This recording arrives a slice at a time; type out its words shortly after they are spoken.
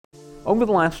Over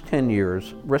the last 10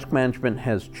 years, risk management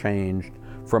has changed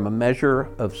from a measure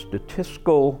of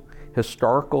statistical,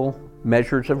 historical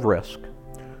measures of risk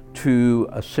to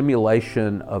a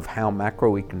simulation of how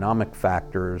macroeconomic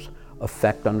factors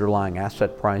affect underlying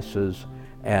asset prices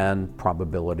and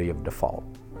probability of default.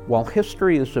 While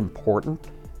history is important,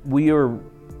 we are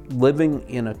living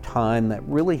in a time that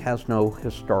really has no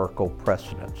historical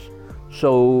precedence.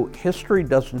 So history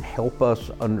doesn't help us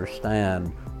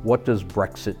understand what does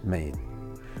Brexit mean.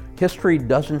 History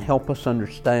doesn't help us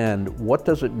understand what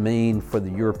does it mean for the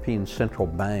European Central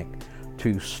Bank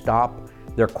to stop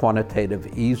their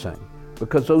quantitative easing,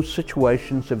 because those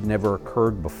situations have never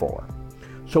occurred before.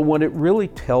 So what it really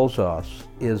tells us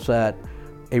is that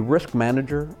a risk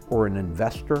manager or an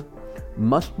investor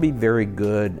must be very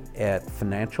good at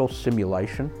financial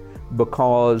simulation,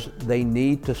 because they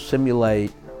need to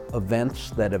simulate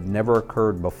events that have never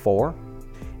occurred before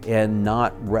and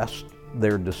not rest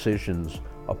their decisions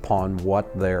upon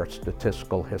what their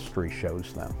statistical history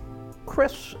shows them.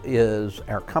 CRIS is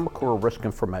our Kamakura Risk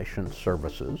Information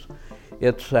Services.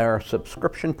 It's our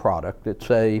subscription product.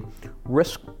 It's a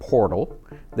risk portal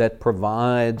that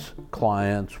provides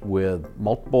clients with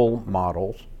multiple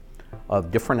models of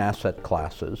different asset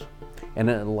classes, and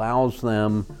it allows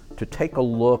them to take a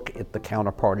look at the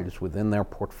counterparties within their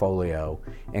portfolio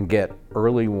and get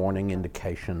early warning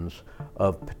indications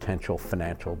of potential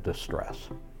financial distress.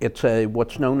 It's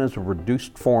what's known as a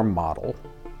reduced form model,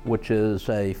 which is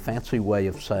a fancy way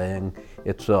of saying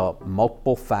it's a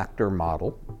multiple factor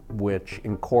model which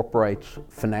incorporates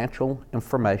financial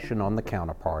information on the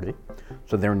counterparty,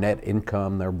 so their net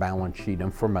income, their balance sheet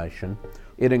information.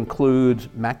 It includes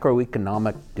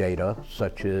macroeconomic data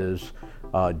such as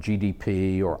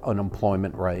GDP or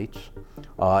unemployment rates.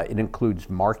 It includes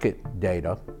market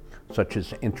data such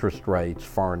as interest rates,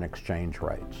 foreign exchange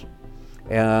rates.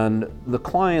 And the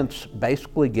clients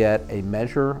basically get a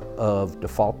measure of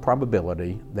default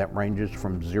probability that ranges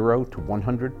from 0 to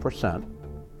 100%.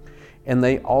 And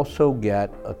they also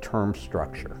get a term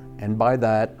structure. And by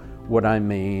that, what I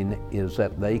mean is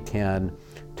that they can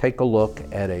take a look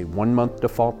at a 1-month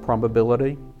default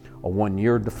probability, a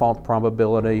 1-year default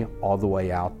probability, all the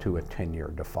way out to a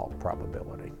 10-year default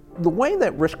probability. The way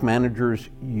that risk managers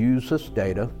use this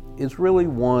data is really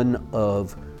one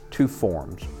of two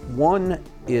forms. One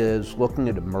is looking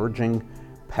at emerging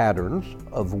patterns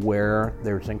of where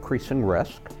there's increasing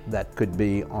risk. That could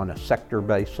be on a sector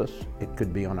basis, it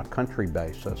could be on a country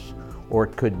basis, or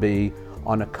it could be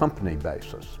on a company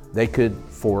basis. They could,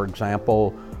 for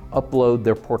example, upload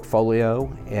their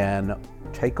portfolio and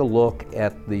take a look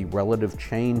at the relative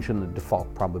change in the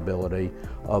default probability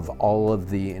of all of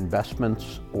the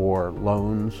investments or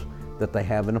loans that they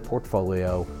have in a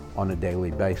portfolio on a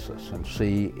daily basis and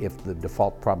see if the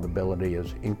default probability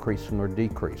is increasing or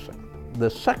decreasing. The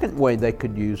second way they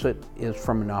could use it is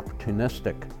from an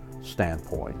opportunistic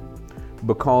standpoint,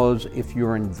 because if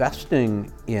you're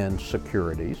investing in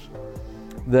securities,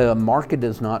 the market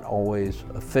is not always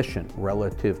efficient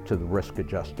relative to the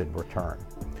risk-adjusted return.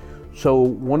 So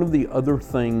one of the other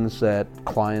things that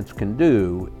clients can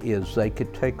do is they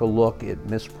could take a look at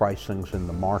mispricings in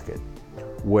the market,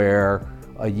 where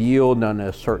a yield on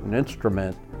a certain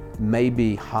instrument may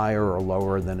be higher or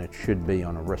lower than it should be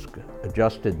on a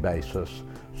risk-adjusted basis,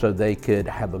 so they could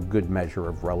have a good measure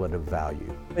of relative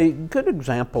value. A good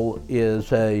example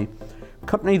is a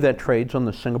company that trades on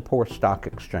the Singapore Stock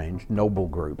Exchange, Noble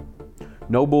Group.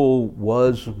 Noble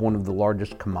was one of the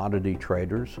largest commodity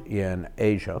traders in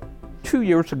Asia. 2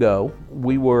 years ago,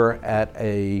 we were at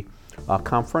a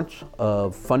conference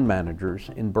of fund managers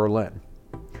in Berlin.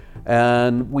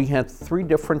 And we had 3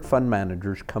 different fund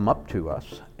managers come up to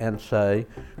us and say,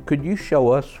 could you show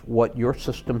us what your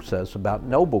system says about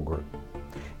Noble Group?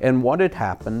 And what had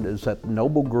happened is that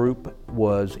Noble Group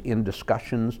was in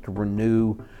discussions to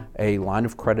renew a line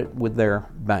of credit with their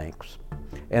banks.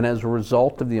 And as a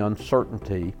result of the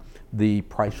uncertainty, the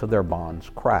price of their bonds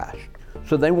crashed.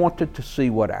 So they wanted to see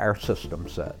what our system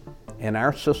said. And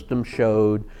our system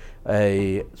showed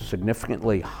a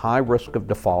significantly high risk of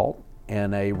default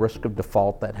and a risk of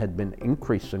default that had been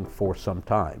increasing for some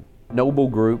time. Noble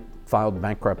Group filed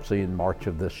bankruptcy in March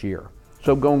of this year.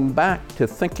 So going back to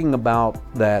thinking about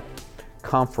that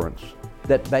conference,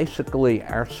 that basically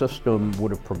our system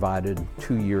would have provided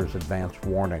 2 years advance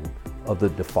warning of the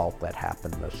default that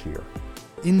happened this year.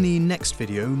 In the next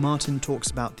video, Martin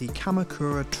talks about the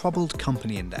Kamakura Troubled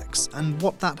Company Index and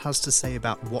what that has to say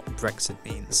about what Brexit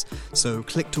means. So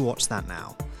click to watch that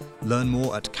now. Learn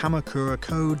more at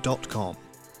kamakuraco.com.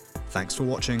 Thanks for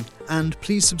watching, and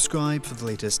please subscribe for the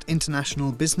latest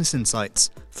international business insights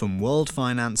from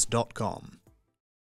worldfinance.com.